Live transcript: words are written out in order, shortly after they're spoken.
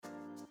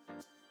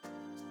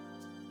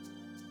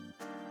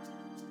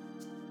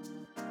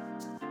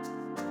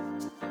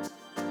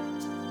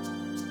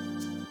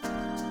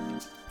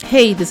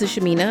Hey, this is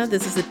Shamina.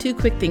 This is the Two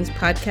Quick Things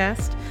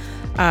podcast.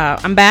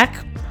 I'm back.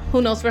 Who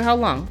knows for how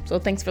long? So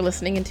thanks for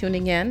listening and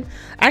tuning in.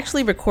 I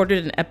actually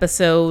recorded an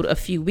episode a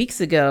few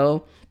weeks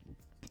ago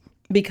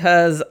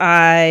because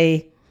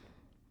I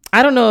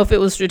don't know if it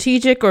was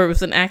strategic or it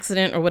was an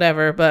accident or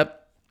whatever,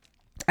 but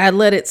I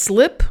let it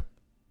slip,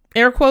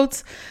 air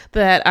quotes,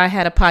 that I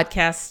had a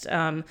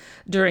podcast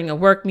during a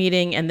work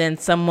meeting, and then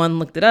someone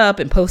looked it up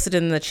and posted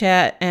it in the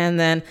chat, and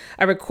then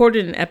I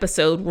recorded an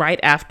episode right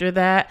after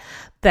that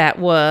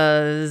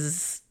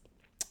was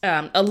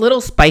a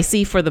little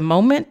spicy for the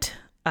moment,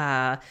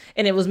 and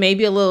it was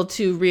maybe a little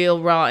too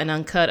real, raw, and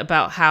uncut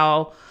about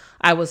how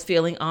I was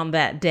feeling on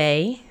that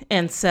day.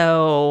 And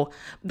so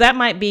that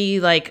might be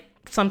like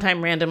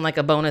sometime random, like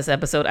a bonus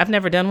episode. I've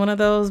never done one of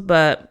those,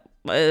 but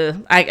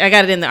I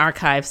got it in the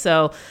archive.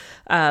 So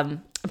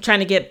I'm trying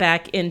to get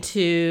back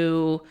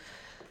into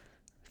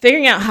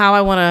figuring out how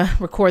I want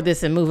to record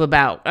this and move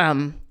about.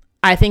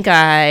 I think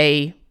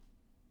I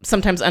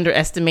sometimes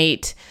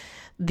underestimate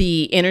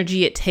the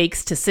energy it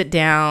takes to sit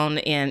down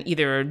and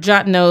either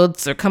jot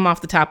notes or come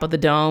off the top of the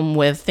dome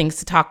with things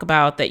to talk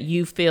about that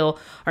you feel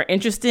are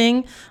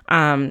interesting.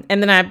 And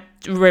then I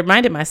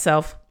reminded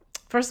myself,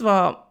 first of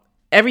all,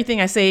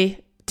 everything I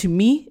say to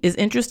me is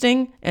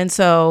interesting. And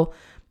so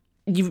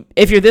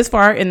if you're this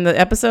far in the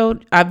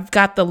episode, I've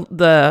got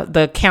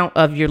the count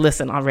of your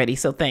listen already.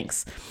 So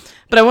thanks.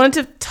 But I wanted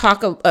to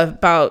talk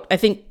about, I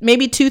think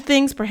maybe two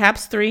things,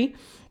 perhaps three.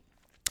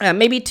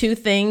 Maybe two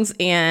things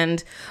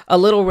and a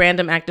little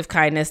random act of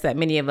kindness that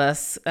many of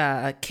us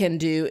can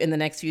do in the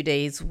next few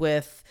days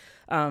with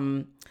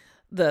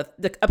the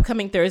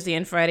upcoming Thursday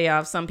and Friday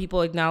off. Some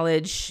people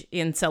acknowledge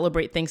and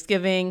celebrate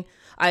Thanksgiving.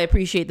 I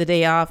appreciate the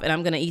day off, and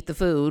I'm going to eat the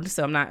food,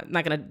 so I'm not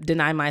going to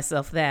deny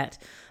myself that.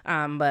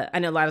 But I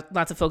know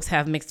lots of folks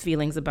have mixed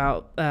feelings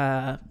about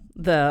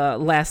the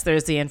last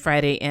Thursday and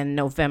Friday in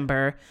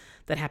November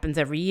that happens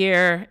every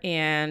year.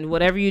 And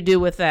whatever you do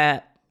with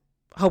that,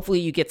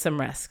 hopefully you get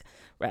some rest.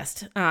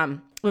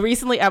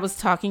 Recently, I was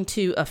talking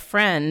to a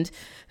friend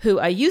who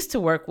I used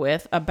to work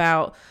with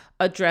about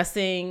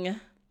addressing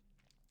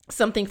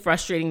something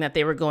frustrating that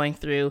they were going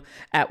through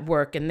at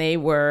work. And they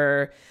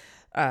were,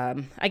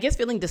 I guess,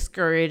 feeling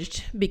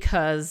discouraged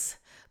because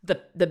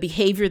the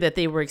behavior that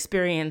they were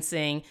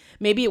experiencing,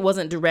 maybe it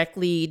wasn't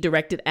directly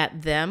directed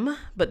at them,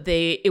 but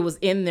it was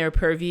in their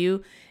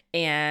purview.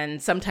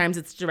 And sometimes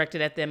it's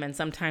directed at them and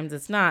sometimes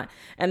it's not.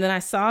 And then I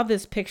saw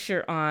this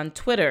picture on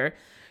Twitter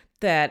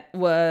that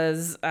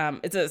was,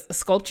 it's a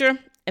sculpture,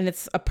 and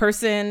it's a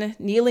person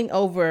kneeling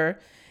over,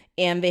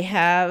 and they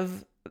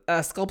have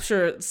a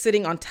sculpture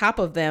sitting on top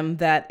of them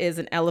that is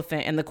an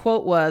elephant. And the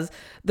quote was,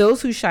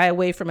 "Those who shy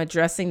away from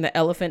addressing the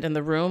elephant in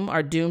the room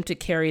are doomed to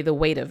carry the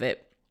weight of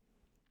it."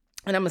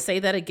 And I'm going to say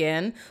that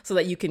again so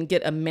that you can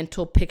get a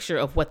mental picture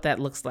of what that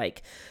looks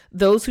like.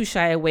 Those who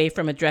shy away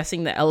from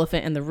addressing the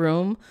elephant in the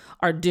room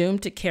are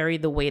doomed to carry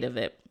the weight of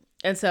it.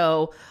 And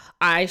so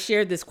I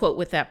shared this quote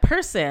with that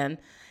person,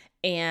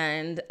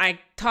 and I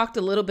talked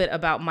a little bit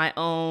about my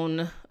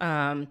own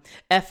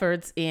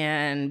efforts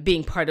in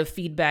being part of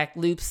feedback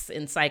loops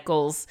and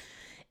cycles.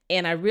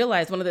 And I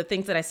realized one of the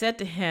things that I said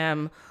to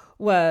him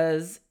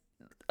was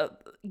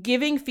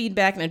giving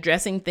feedback and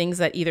addressing things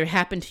that either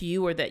happen to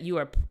you or that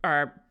you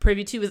are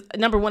privy to is,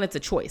 number one, it's a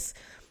choice.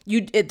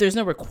 There's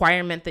no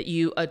requirement that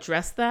you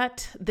address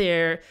that.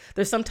 There's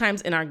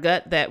sometimes in our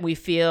gut that we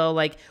feel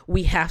like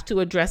we have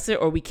to address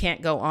it, or we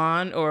can't go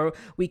on, or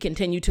we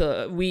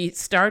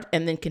start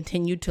and then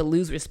continue to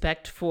lose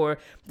respect for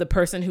the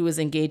person who is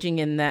engaging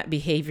in that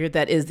behavior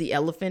that is the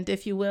elephant,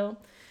 if you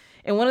will.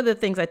 And one of the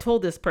things I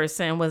told this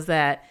person was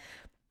that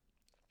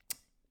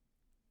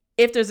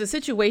if there's a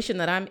situation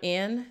that I'm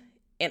in,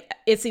 and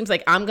it seems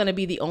like I'm going to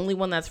be the only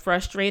one that's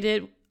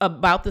frustrated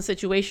about the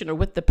situation or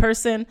with the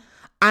person,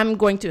 I'm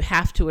going to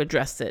have to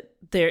address it.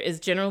 There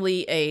is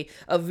generally a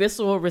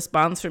visceral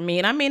response from me.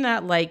 And I may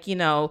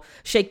not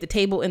shake the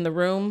table in the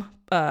room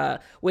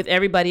with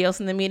everybody else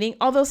in the meeting.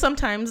 Although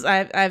sometimes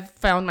I've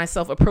found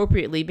myself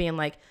appropriately being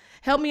like,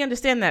 help me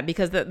understand that,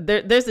 because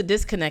there's a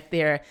disconnect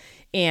there.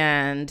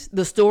 And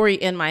the story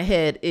in my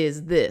head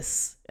is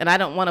this. And I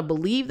don't want to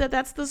believe that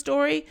that's the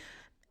story.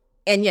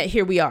 And yet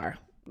here we are.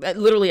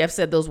 Literally, I've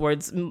said those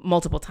words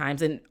multiple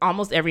times in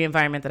almost every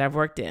environment that I've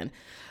worked in.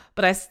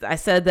 But I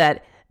said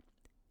that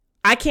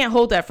I can't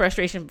hold that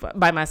frustration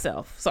by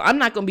myself. So I'm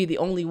not going to be the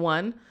only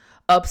one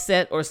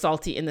upset or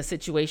salty in the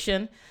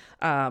situation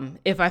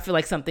if I feel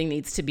like something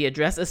needs to be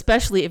addressed,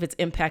 especially if it's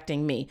impacting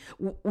me.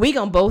 We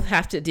going to both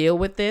have to deal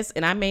with this,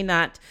 and I may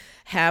not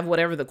have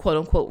whatever the quote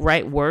unquote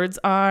right words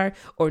are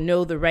or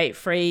know the right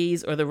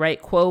phrase or the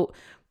right quote.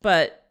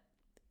 But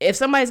if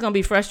somebody's going to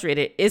be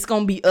frustrated, it's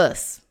going to be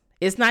us.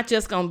 It's not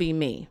just going to be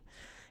me.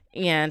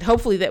 And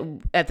hopefully that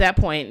at that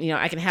point,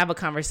 I can have a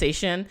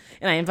conversation.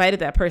 And I invited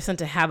that person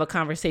to have a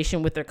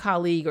conversation with their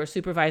colleague or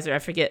supervisor. I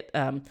forget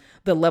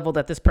the level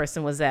that this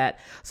person was at,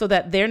 so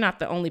that they're not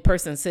the only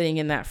person sitting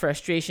in that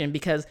frustration,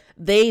 because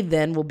they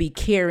then will be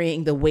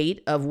carrying the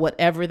weight of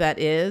whatever that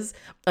is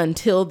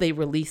until they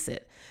release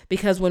it.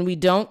 Because when we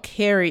don't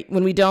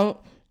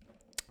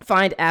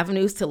find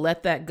avenues to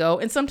let that go.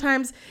 And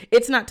sometimes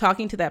it's not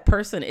talking to that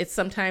person. It's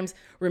sometimes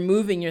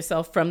removing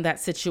yourself from that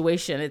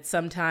situation. It's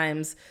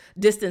sometimes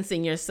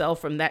distancing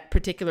yourself from that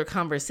particular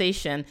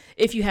conversation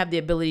if you have the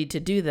ability to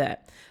do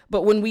that.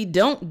 But when we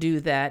don't do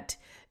that,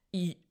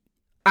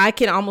 I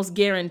can almost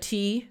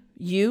guarantee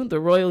you, the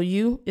royal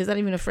you, is that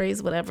even a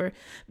phrase? Whatever,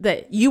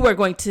 that you are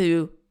going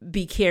to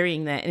be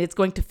carrying that, and it's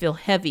going to feel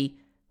heavy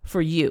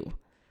for you.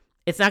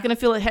 It's not going to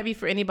feel heavy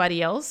for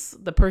anybody else,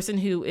 the person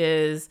who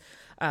is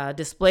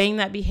displaying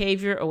that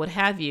behavior or what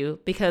have you,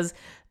 because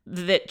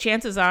the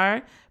chances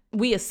are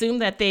we assume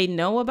that they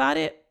know about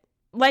it,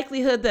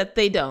 likelihood that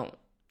they don't.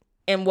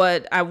 And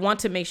what I want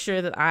to make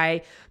sure that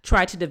I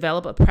try to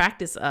develop a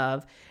practice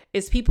of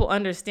is people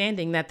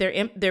understanding that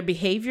their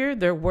behavior,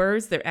 their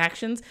words, their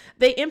actions,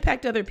 they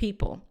impact other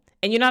people.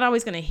 And you're not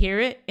always going to hear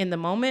it in the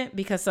moment,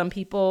 because some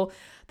people,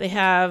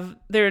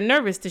 they're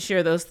nervous to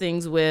share those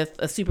things with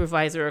a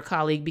supervisor or a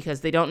colleague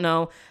because they don't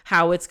know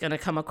how it's going to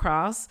come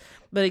across.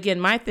 But again,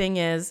 my thing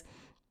is,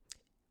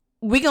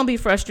 we're going to be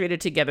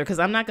frustrated together, because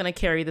I'm not going to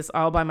carry this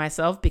all by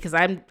myself, because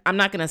I'm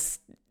going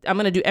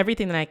to do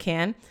everything that I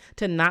can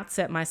to not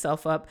set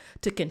myself up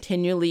to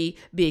continually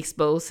be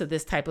exposed to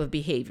this type of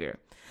behavior.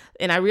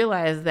 And I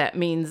realize that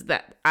means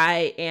that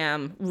I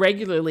am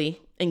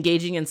regularly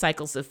engaging in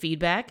cycles of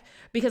feedback,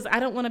 because I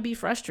don't want to be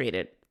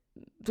frustrated.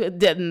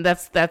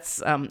 That's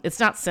it's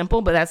not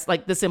simple, but that's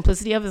like the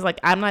simplicity of it is like,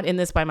 I'm not in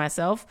this by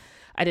myself.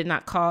 I did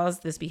not cause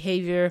this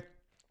behavior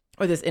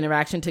or this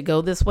interaction to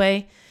go this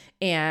way.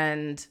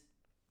 And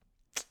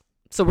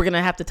so we're going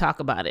to have to talk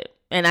about it.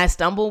 And I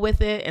stumble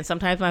with it, and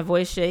sometimes my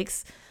voice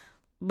shakes.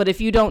 But if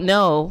you don't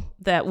know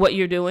that what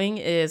you're doing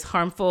is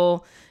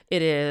harmful,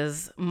 it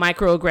is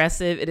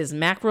microaggressive, it is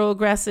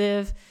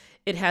macroaggressive,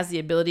 it has the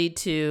ability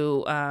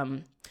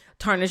to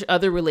tarnish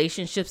other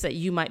relationships that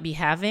you might be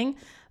having,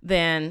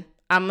 then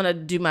I'm going to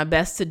do my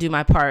best to do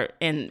my part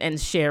and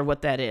share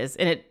what that is.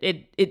 And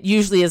it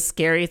usually is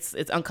scary. It's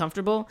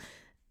uncomfortable.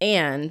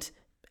 And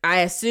I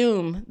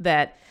assume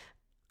that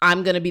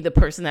I'm going to be the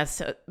person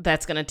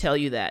that's going to tell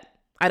you that.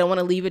 I don't want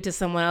to leave it to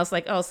someone else,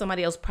 like, oh,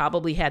 somebody else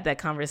probably had that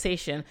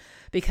conversation,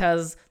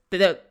 because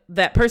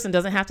that person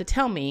doesn't have to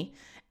tell me.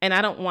 And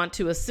I don't want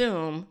to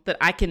assume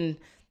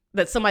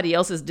that somebody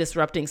else is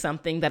disrupting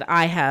something that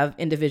I have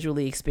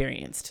individually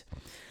experienced.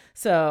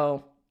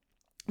 So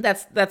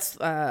that's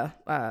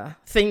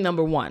thing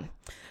number one.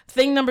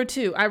 Thing number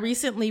two, I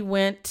recently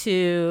went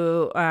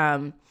to,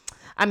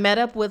 I met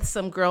up with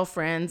some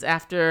girlfriends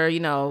after,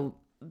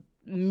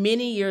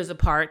 many years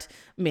apart.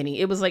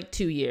 It was like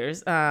 2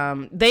 years.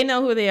 They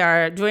know who they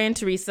are. Joy and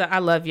Teresa, I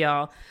love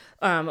y'all.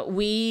 I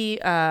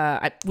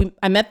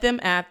met them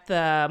at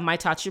the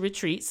Maitachi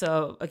retreat.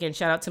 So again,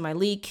 shout out to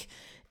Myleik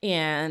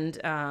and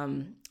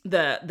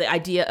the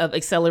idea of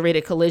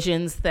accelerated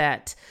collisions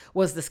that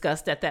was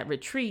discussed at that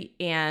retreat.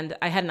 And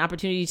I had an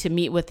opportunity to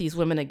meet with these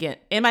women again.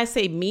 And I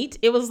say meet,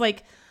 it was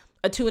like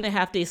a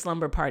 2.5 day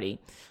slumber party.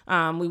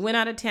 We went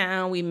out of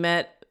town. We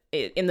met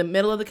in the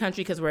middle of the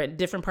country, because we're at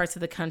different parts of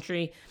the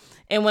country.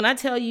 And when I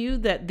tell you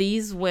that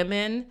these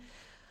women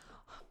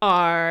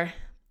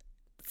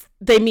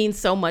they mean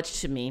so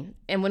much to me.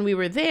 And when we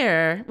were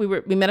there, we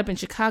met up in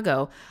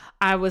Chicago.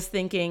 I was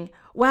thinking,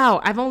 wow,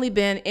 I've only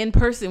been in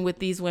person with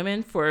these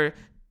women for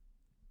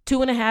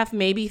 2.5,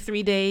 maybe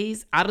 3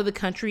 days out of the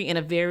country in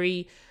a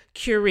very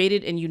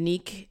curated and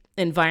unique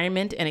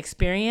environment and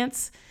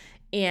experience.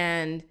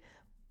 And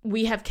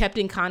we have kept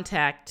in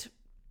contact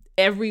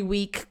every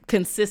week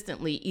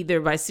consistently, either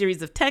by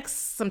series of texts,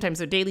 sometimes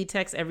they're daily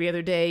texts, every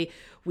other day.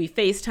 We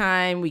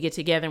FaceTime, we get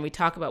together and we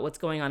talk about what's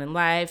going on in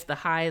life, the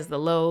highs, the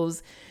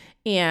lows.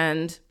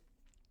 And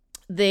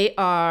they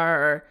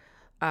are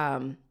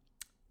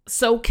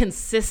so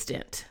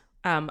consistent.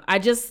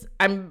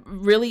 I'm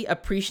really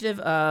appreciative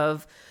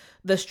of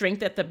the strength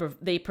that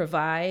they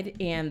provide,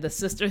 and the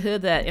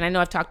sisterhood and I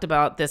know I've talked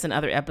about this in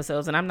other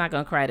episodes, and I'm not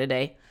going to cry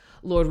today,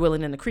 Lord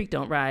willing, and the creek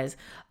don't rise.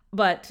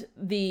 But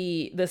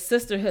the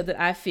sisterhood that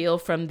I feel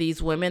from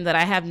these women that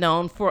I have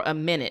known for a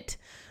minute,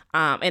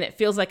 and it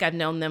feels like I've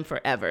known them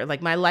forever.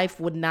 Like my life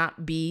would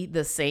not be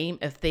the same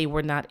if they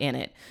were not in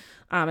it.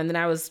 And then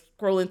I was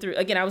scrolling through,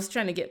 again, I was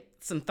trying to get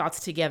some thoughts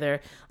together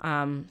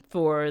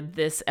for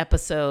this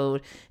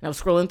episode. And I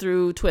was scrolling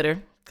through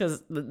Twitter,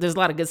 because there's a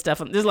lot of good stuff.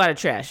 There's a lot of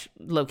trash,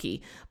 low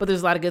key, but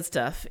there's a lot of good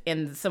stuff.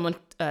 And someone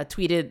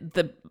tweeted,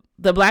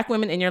 the Black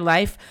women in your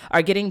life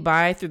are getting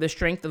by through the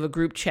strength of a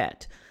group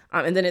chat.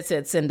 And then it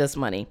said, send us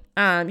money.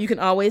 You can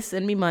always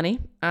send me money.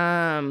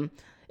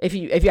 If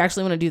you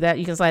actually want to do that,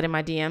 you can slide in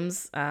my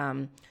DMs,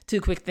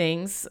 2 quick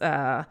things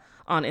on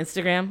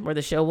Instagram, where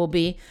the show will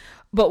be.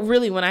 But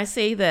really, when I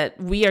say that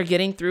we are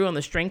getting through on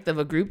the strength of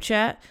a group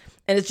chat,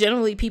 and it's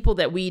generally people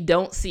that we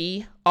don't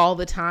see all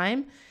the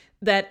time,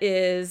 that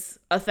is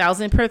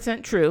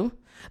 1,000% true.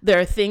 There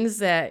are things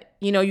that,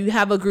 you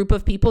have a group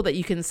of people that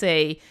you can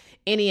say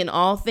any and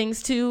all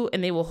things to,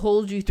 and they will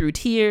hold you through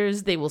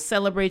tears. They will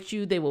celebrate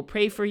you. They will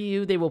pray for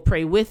you. They will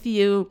pray with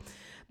you.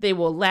 They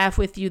will laugh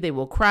with you. They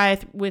will cry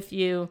with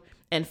you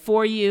and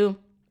for you.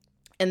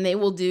 And they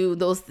will do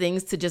those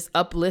things to just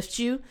uplift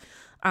you.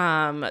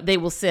 They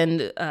will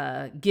send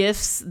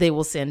gifts. They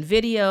will send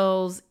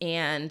videos.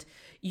 And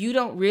you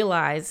don't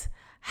realize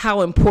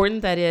how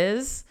important that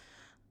is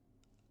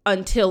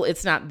until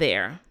it's not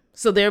there.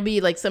 So there'll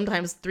be like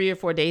sometimes 3 or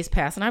 4 days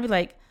pass and I'll be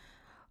like,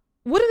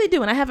 what are they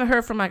doing? I haven't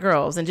heard from my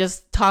girls, and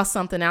just toss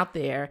something out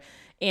there.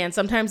 And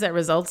sometimes that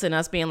results in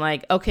us being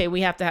like, okay, we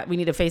need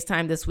to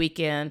FaceTime this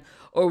weekend,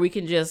 or we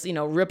can just,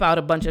 rip out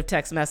a bunch of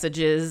text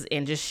messages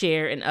and just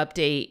share and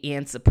update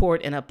and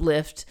support and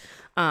uplift.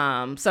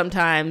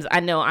 Sometimes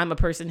I know I'm a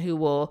person who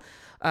will,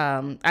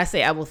 I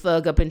say I will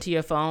thug up into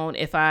your phone.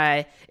 If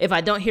I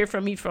don't hear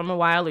from you from a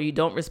while, or you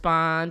don't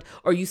respond,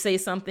 or you say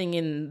something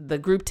in the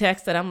group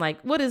text that I'm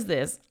like, what is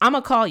this? I'm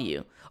gonna call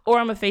you, or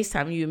I'm gonna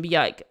FaceTime you and be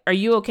like, are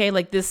you okay?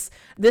 Like this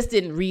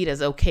didn't read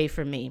as okay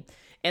for me.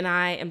 And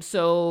I am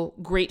so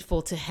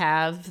grateful to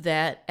have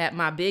that at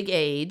my big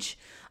age.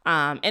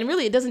 And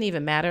really, it doesn't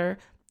even matter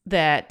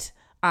that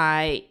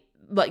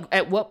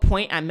at what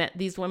point I met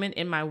these women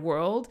in my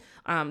world.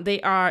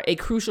 They are a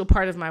crucial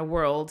part of my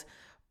world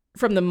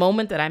from the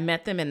moment that I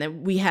met them, and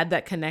then we had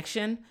that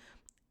connection.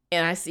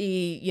 And I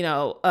see,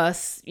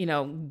 us,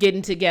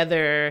 getting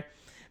together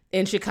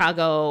in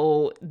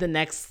Chicago the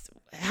next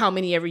how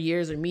many ever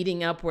years, or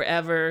meeting up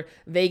wherever.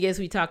 Vegas,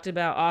 we talked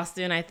about.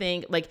 Austin, I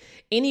think, like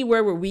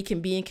anywhere where we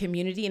can be in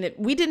community. And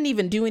we didn't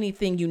even do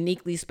anything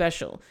uniquely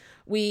special.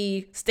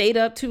 We stayed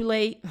up too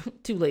late.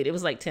 It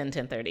was like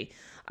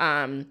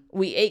 10:30.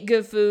 We ate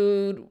good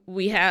food.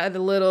 We had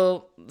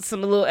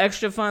some little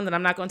extra fun that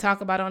I'm not going to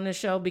talk about on this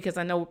show because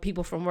I know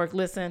people from work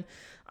listen.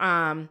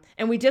 And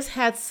we just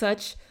had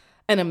such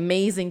an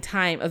amazing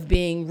time of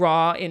being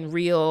raw and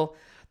real.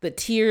 The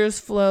tears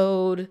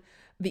flowed.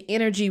 The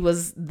energy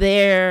was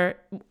there.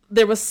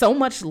 There was so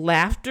much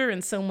laughter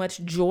and so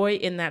much joy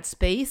in that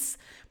space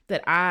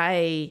that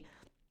I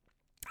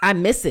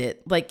miss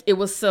it. Like it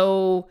was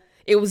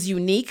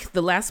unique.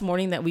 The last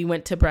morning that we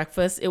went to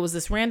breakfast, it was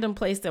this random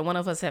place that one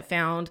of us had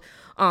found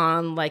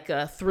on like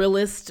a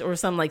Thrillist or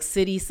some like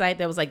city site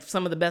that was like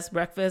some of the best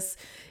breakfasts.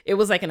 It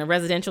was like in a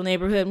residential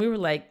neighborhood. And we were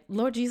like,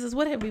 Lord Jesus,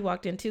 what have we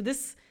walked into?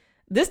 This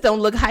don't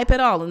look hype at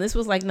all. And this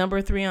was like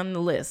number 3 on the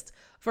list.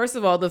 First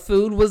of all, the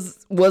food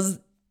was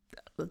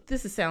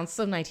sounds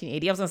so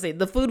 1980. I was gonna say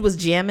the food was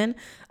jamming,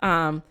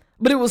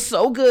 but it was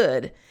so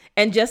good.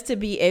 And just to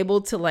be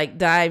able to like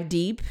dive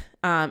deep,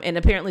 and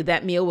apparently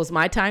that meal was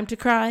my time to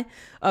cry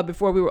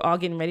before we were all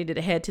getting ready to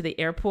head to the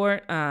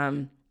airport,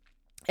 and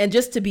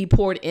just to be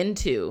poured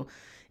into.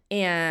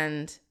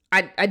 And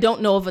I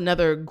don't know of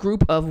another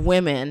group of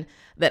women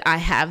that I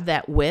have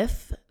that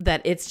with,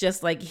 that it's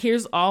just like,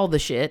 here's all the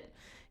shit,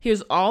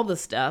 here's all the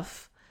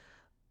stuff.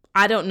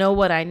 I don't know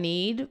what I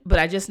need, but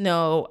I just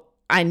know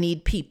I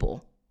need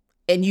people,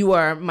 and you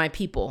are my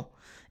people.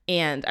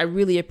 And I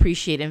really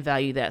appreciate and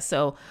value that.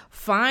 So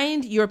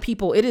find your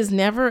people. It is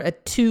never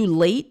too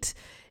late.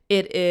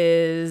 It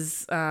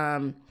is,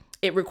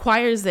 it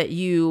requires that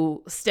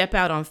you step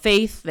out on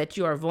faith, that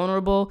you are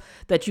vulnerable,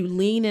 that you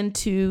lean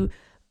into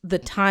the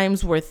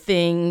times where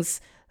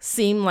things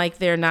seem like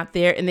they're not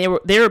there. And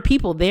there are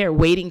people there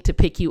waiting to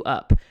pick you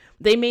up.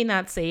 They may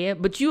not say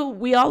it, but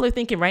we all are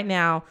thinking right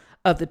now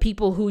of the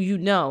people who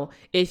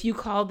if you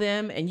call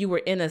them and you were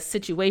in a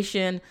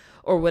situation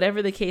or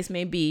whatever the case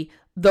may be,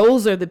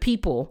 those are the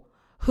people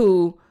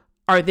who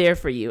are there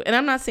for you. And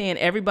I'm not saying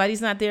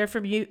everybody's not there for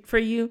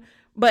you,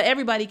 but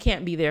everybody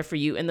can't be there for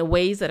you in the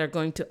ways that are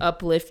going to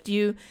uplift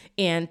you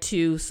and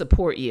to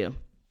support you.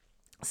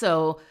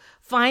 So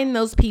find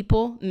those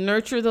people,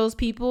 nurture those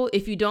people.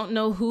 If you don't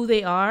know who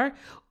they are,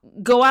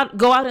 go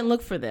out and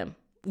look for them.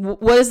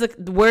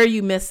 Where are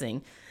you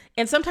missing?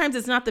 And sometimes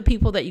it's not the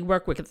people that you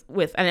work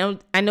with.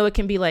 I know it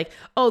can be like,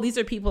 oh, these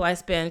are people I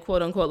spend,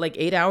 quote unquote, like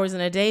 8 hours in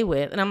a day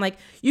with. And I'm like,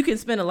 you can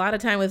spend a lot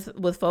of time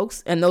with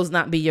folks and those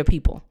not be your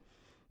people.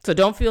 So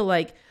don't feel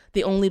like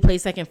the only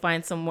place I can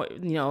find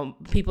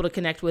people to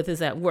connect with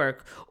is at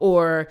work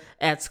or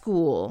at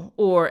school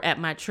or at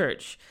my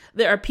church.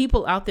 There are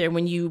people out there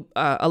when you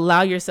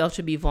allow yourself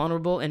to be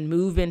vulnerable and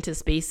move into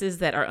spaces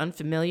that are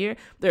unfamiliar.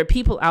 There are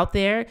people out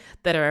there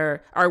that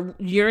are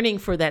yearning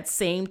for that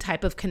same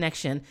type of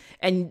connection,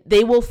 and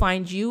they will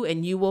find you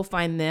and you will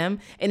find them,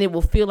 and it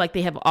will feel like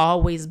they have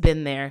always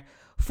been there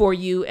for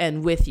you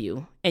and with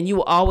you. And you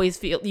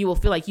will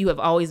feel like you have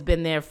always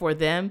been there for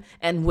them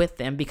and with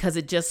them, because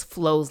it just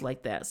flows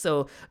like that.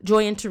 So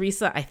Joy and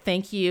Teresa, I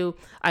thank you.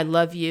 I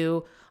love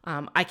you.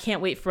 I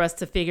can't wait for us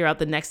to figure out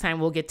the next time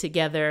we'll get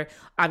together,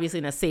 obviously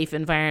in a safe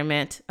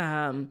environment.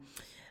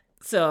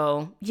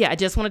 So yeah, I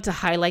just wanted to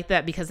highlight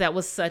that because that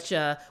was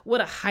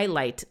what a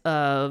highlight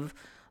of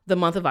the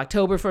month of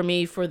October for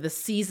me, for the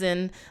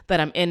season that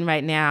I'm in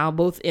right now,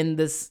 both in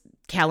this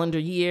calendar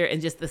year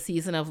and just the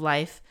season of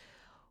life.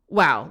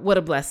 Wow, what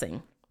a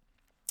blessing.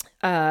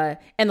 And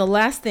the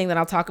last thing that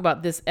I'll talk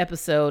about this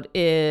episode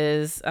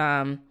is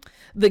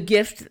the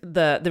gift,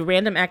 the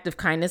random act of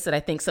kindness that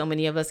I think so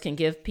many of us can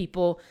give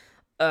people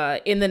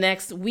in the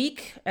next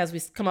week as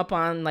we come up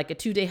on like a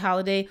 2-day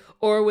holiday,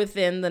 or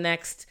within the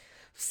next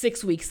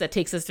 6 weeks that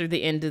takes us through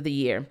the end of the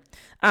year.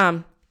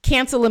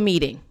 Cancel a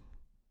meeting.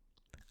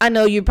 I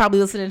know you're probably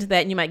listening to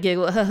that and you might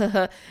giggle.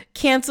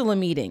 Cancel a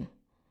meeting.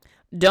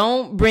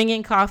 Don't bring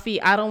in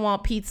coffee. I don't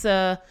want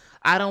pizza.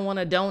 I don't want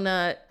a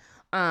donut.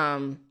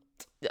 I'm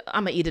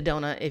going to eat a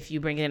donut if you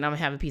bring it in. I'm going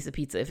to have a piece of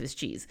pizza if it's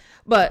cheese.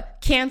 But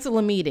cancel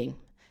a meeting.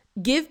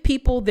 Give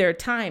people their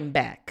time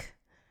back.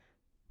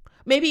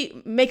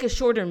 Maybe make a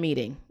shorter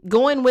meeting.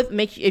 Go in with,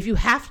 if you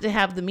have to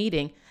have the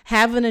meeting,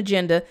 have an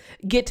agenda,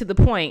 get to the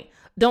point.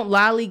 Don't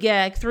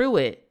lollygag through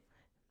it.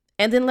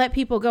 And then let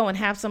people go and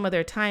have some of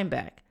their time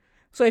back.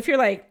 So if you're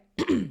like,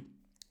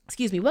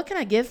 excuse me, what can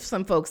I give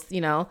some folks,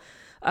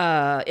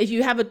 if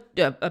you have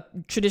a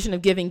tradition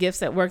of giving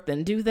gifts at work,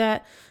 then do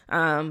that.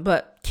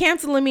 But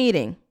cancel a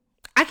meeting.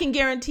 I can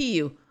guarantee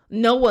you,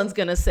 no one's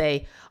going to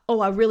say, oh,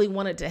 I really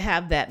wanted to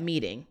have that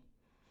meeting.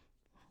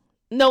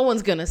 No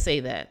one's going to say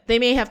that. They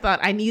may have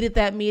thought I needed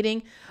that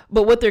meeting,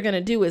 but what they're going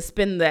to do is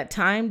spend that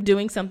time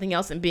doing something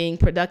else and being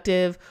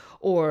productive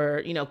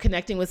or,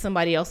 connecting with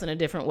somebody else in a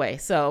different way.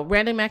 So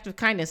random act of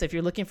kindness, if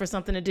you're looking for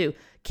something to do,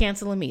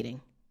 cancel a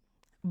meeting.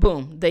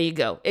 Boom, there you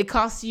go. It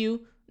costs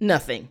you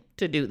nothing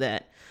to do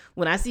that.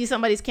 When I see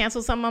somebody's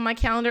canceled something on my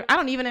calendar, I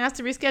don't even ask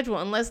to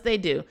reschedule unless they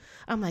do.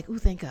 I'm like, ooh,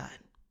 thank God.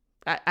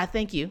 I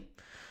thank you.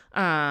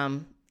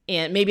 And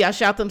maybe I'll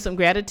shout them some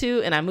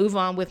gratitude and I move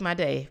on with my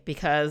day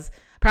because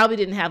probably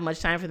didn't have much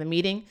time for the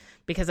meeting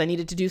because I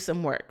needed to do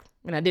some work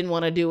and I didn't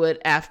want to do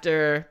it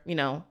after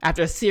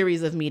a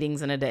series of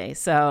meetings in a day.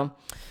 So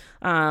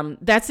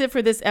that's it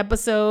for this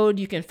episode.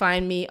 You can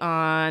find me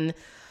on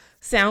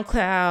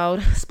SoundCloud,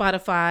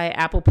 Spotify,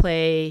 Apple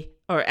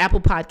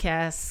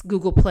Podcasts,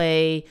 Google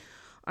Play,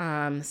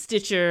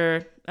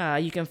 Stitcher.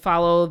 You can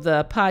follow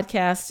the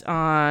podcast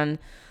on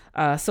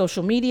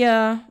social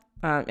media.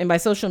 And by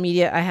social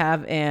media,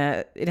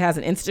 it has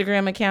an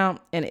Instagram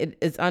account and it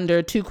is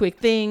under 2 Quick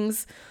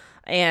Things.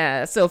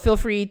 And so feel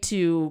free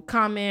to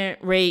comment,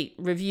 rate,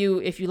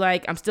 review if you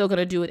like. I'm still going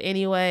to do it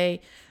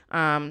anyway.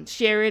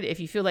 Share it if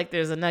you feel like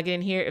there's a nugget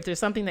in here. If there's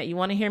something that you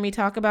want to hear me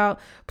talk about,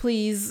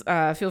 please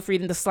feel free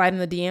to slide in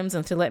the DMs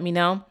and to let me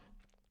know.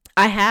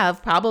 I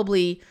have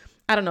probably,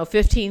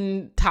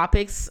 15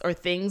 topics or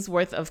things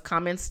worth of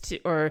comments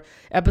or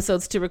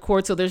episodes to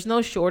record. So there's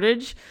no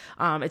shortage.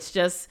 It's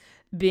just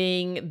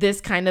being this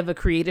kind of a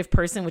creative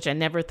person, which I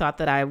never thought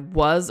that I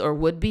was or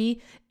would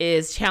be,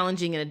 is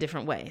challenging in a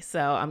different way.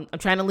 So I'm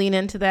trying to lean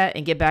into that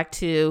and get back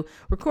to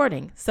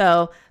recording.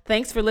 So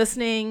thanks for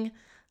listening.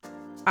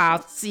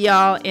 I'll see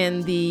y'all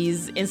in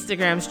these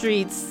Instagram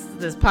streets,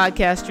 this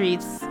podcast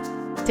streets.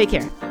 Take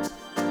care.